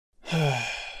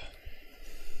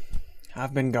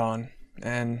I've been gone,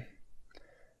 and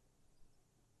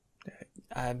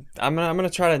I'm gonna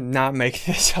try to not make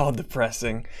this all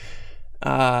depressing.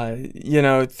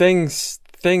 Things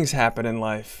happen in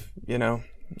life. I don't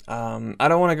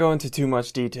want to go into too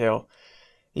much detail.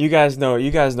 You guys know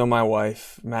my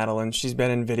wife, Madeline. She's been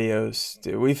in videos.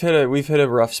 We've hit a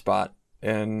rough spot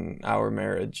in our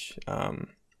marriage, and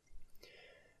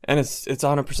it's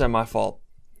 100% my fault.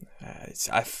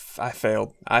 I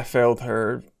failed. I failed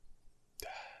her.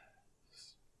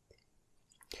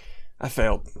 I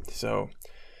failed. So,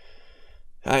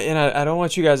 I don't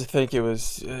want you guys to think it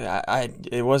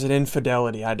wasn't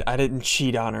infidelity. I didn't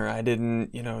cheat on her. I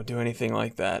didn't do anything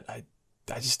like that. I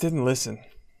just didn't listen.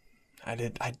 I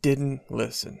didn't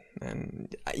listen.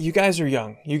 And you guys are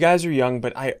young.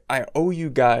 But I owe you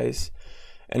guys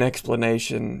an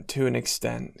explanation to an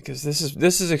extent, because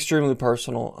this is extremely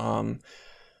personal.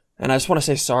 And I just want to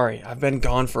say sorry. I've been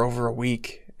gone for over a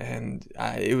week, and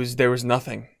there was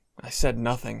nothing. I said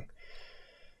nothing.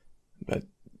 But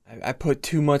I put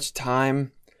too much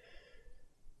time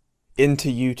into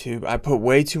YouTube. I put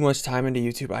way too much time into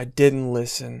YouTube. I didn't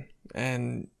listen.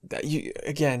 And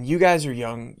you guys are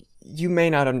young. You may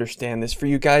not understand this. For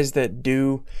you guys that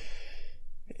do,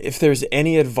 if there's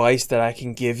any advice that I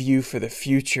can give you for the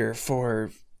future,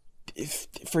 for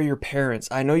your parents,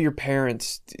 I know your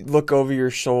parents look over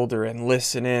your shoulder and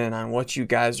listen in on what you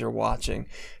guys are watching.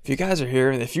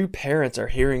 If your parents are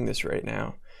hearing this right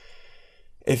now,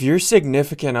 if your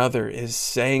significant other is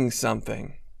saying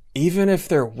something, even if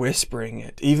they're whispering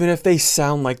it, even if they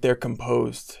sound like they're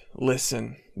composed,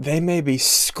 listen. They may be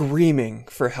screaming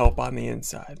for help on the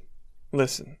inside.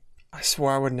 Listen, I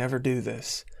swore I would never do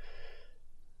this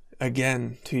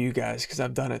again to you guys, because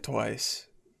I've done it twice.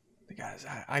 Guys,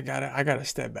 I gotta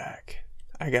step back.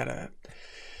 I've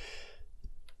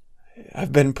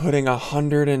been putting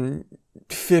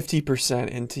 150%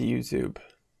 into YouTube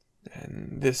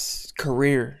and this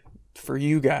career for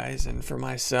you guys and for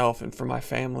myself and for my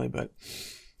family, but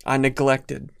I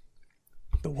neglected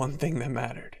the one thing that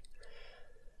mattered.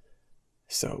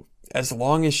 So as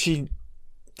long as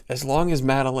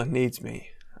Madeline needs me,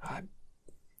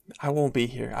 I won't be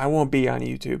here. I won't be on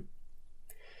YouTube.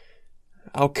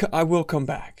 I will come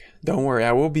back. Don't worry,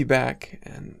 I will be back.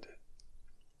 And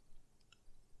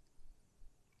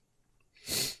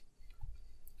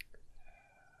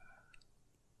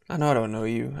I know I don't know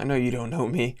you. I know you don't know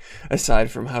me, aside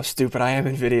from how stupid I am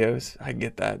in videos. I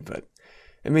get that, but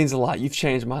it means a lot. You've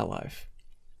changed my life.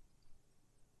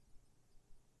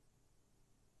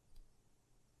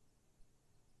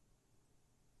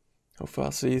 Hopefully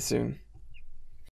I'll see you soon.